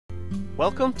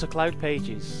Welcome to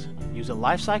CloudPages, user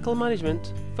lifecycle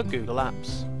management for Google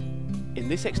Apps. In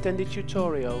this extended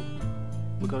tutorial,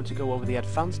 we're going to go over the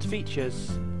advanced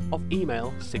features of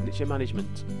email signature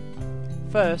management.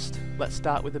 First, let's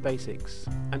start with the basics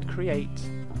and create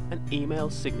an email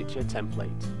signature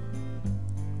template.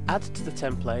 Add to the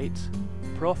template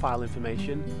profile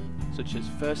information such as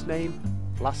first name,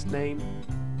 last name,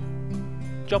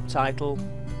 job title,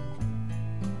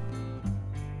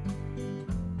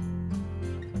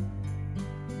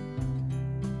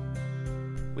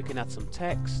 we can add some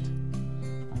text,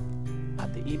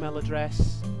 add the email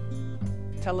address,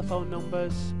 telephone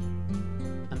numbers,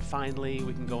 and finally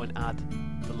we can go and add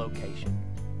the location.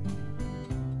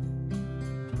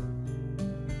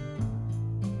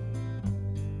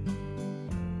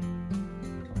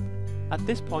 At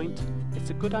this point,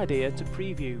 it's a good idea to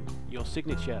preview your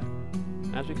signature.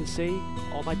 As we can see,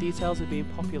 all my details are being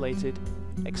populated,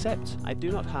 except I do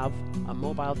not have a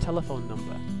mobile telephone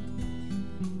number.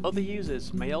 Other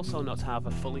users may also not have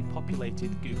a fully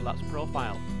populated Google Apps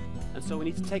profile, and so we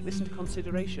need to take this into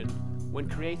consideration when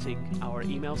creating our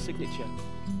email signature.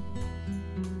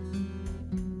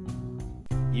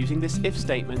 Using this if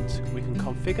statement, we can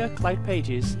configure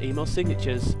CloudPages email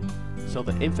signatures so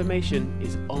that information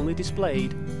is only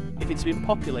displayed if it's been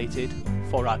populated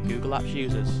for our Google Apps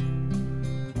users.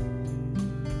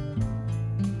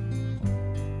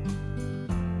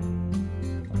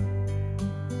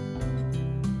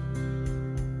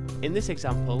 In this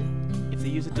example, if the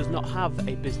user does not have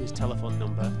a business telephone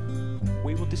number,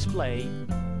 we will display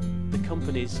the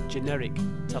company's generic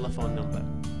telephone number.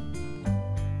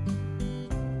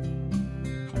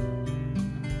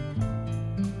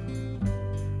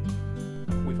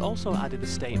 We've also added a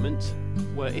statement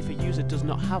where if a user does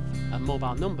not have a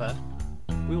mobile number,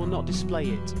 we will not display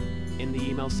it in the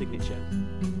email signature.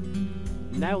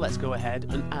 Now let's go ahead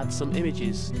and add some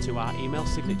images to our email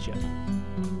signature.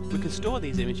 We can store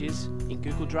these images in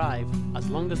Google Drive as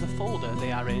long as the folder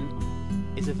they are in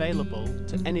is available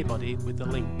to anybody with the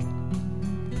link.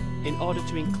 In order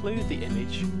to include the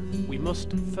image, we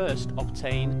must first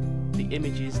obtain the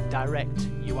image's direct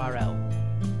URL.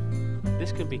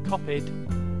 This can be copied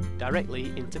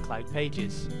directly into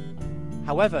CloudPages.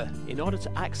 However, in order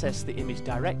to access the image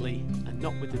directly and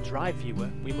not with the Drive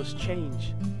viewer, we must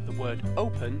change the word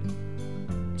open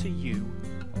to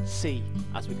UC,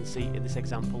 as we can see in this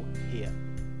example here.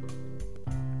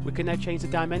 We can now change the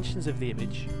dimensions of the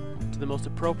image to the most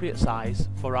appropriate size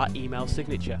for our email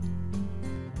signature.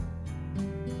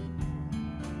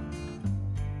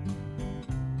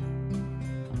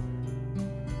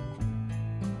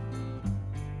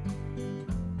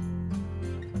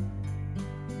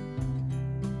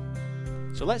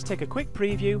 So let's take a quick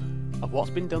preview of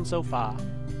what's been done so far.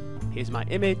 Here's my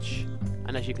image,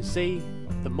 and as you can see,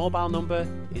 the mobile number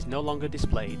is no longer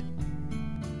displayed.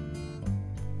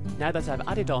 Now that I've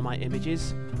added all my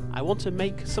images, I want to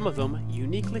make some of them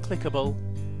uniquely clickable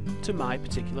to my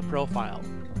particular profile.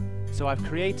 So I've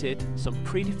created some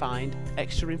predefined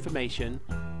extra information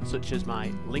such as my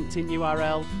LinkedIn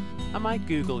URL and my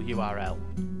Google URL.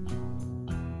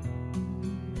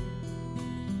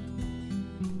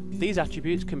 These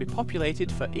attributes can be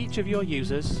populated for each of your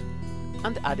users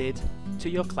and added to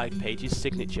your CloudPages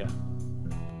signature.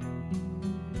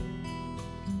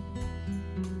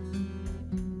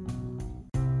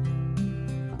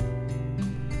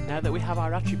 Now that we have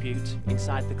our attribute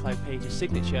inside the CloudPages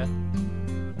signature,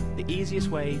 the easiest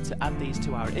way to add these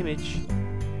to our image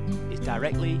is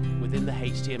directly within the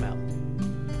HTML.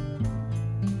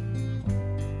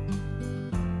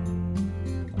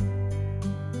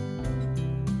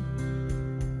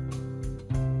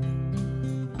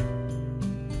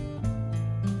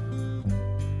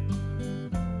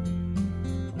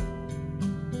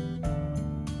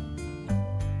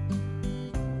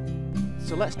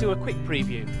 So let's do a quick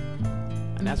preview,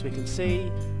 and as we can see,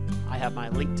 I have my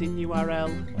LinkedIn URL,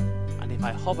 and if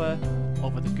I hover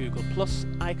over the Google Plus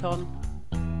icon,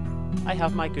 I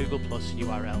have my Google Plus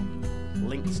URL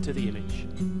linked to the image.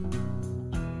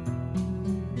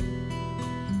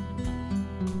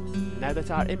 Now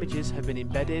that our images have been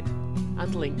embedded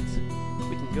and linked,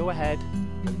 we can go ahead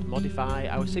and modify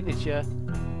our signature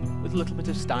with a little bit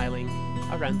of styling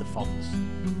around the fonts.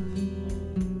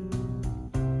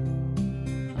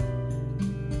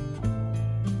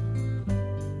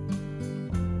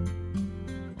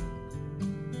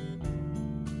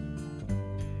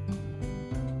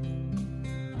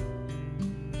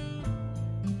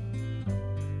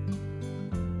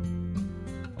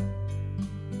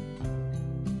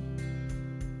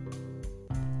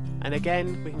 And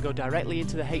again, we can go directly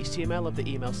into the HTML of the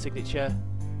email signature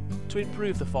to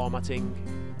improve the formatting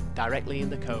directly in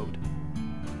the code.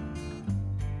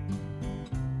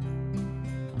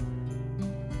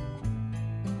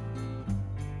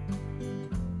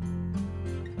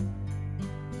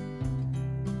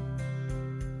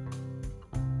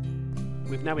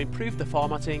 We've now improved the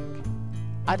formatting,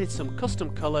 added some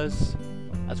custom colours,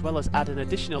 as well as add an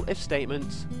additional if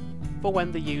statement for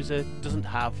when the user doesn't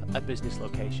have a business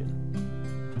location.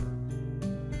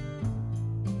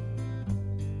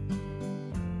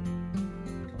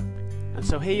 And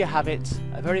so here you have it,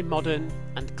 a very modern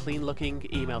and clean looking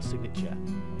email signature.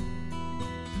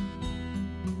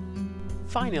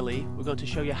 Finally, we're going to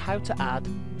show you how to add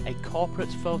a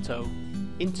corporate photo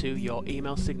into your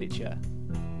email signature.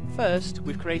 First,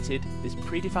 we've created this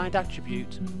predefined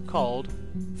attribute called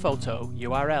Photo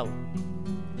URL.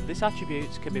 This attribute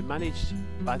can be managed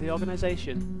by the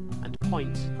organization and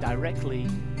point directly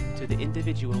to the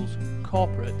individual's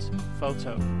corporate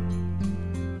photo.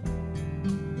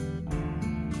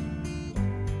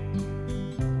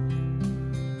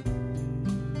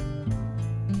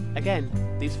 Again,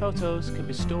 these photos can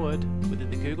be stored within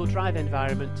the Google Drive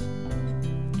environment,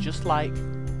 just like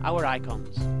our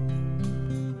icons.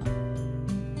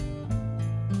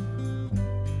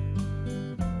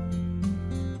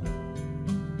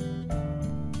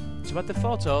 To add the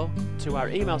photo to our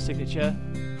email signature,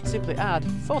 simply add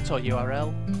photo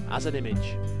URL as an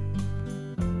image.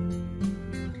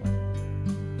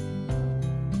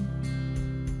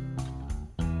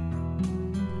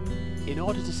 In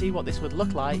order to see what this would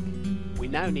look like, we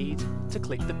now need to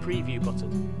click the preview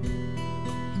button.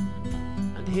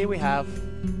 And here we have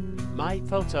my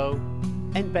photo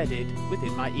embedded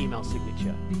within my email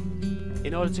signature.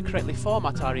 In order to correctly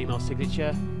format our email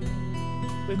signature,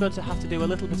 we're going to have to do a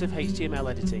little bit of HTML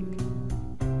editing.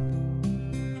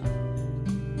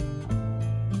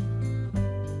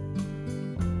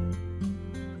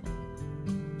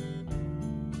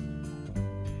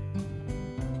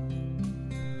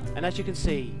 And as you can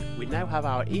see, we now have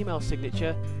our email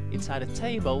signature inside a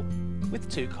table with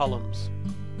 2 columns.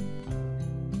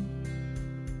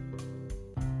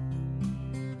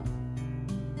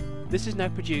 This has now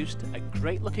produced a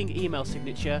great looking email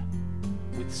signature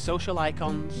with social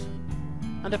icons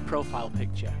and a profile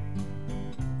picture,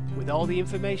 with all the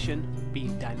information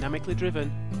being dynamically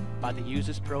driven by the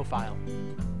user's profile.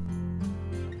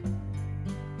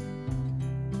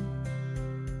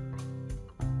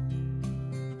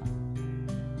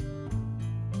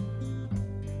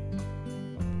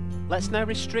 Let's now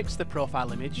restrict the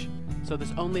profile image so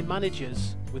that only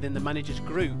managers within the managers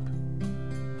group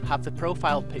have the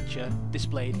profile picture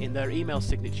displayed in their email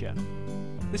signature.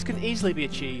 This can easily be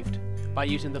achieved by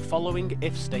using the following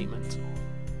if statement.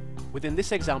 Within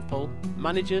this example,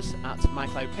 managers at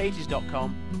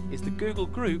mycloudpages.com is the Google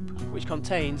group which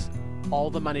contains all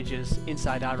the managers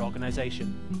inside our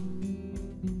organization.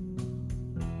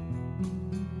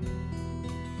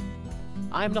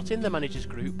 I am not in the managers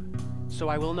group, so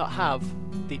I will not have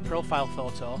the profile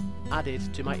photo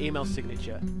added to my email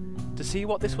signature. To see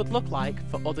what this would look like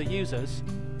for other users,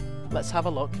 let's have a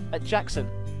look at Jackson.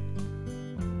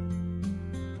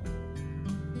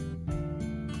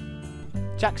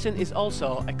 Jackson is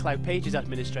also a CloudPages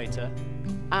administrator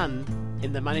and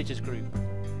in the managers group.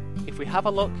 If we have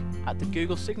a look at the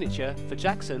Google signature for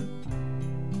Jackson,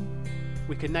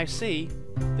 we can now see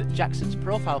that Jackson's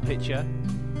profile picture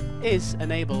is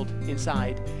enabled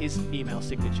inside his email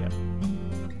signature.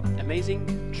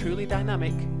 Amazing, truly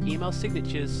dynamic email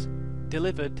signatures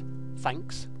delivered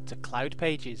thanks to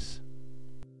CloudPages.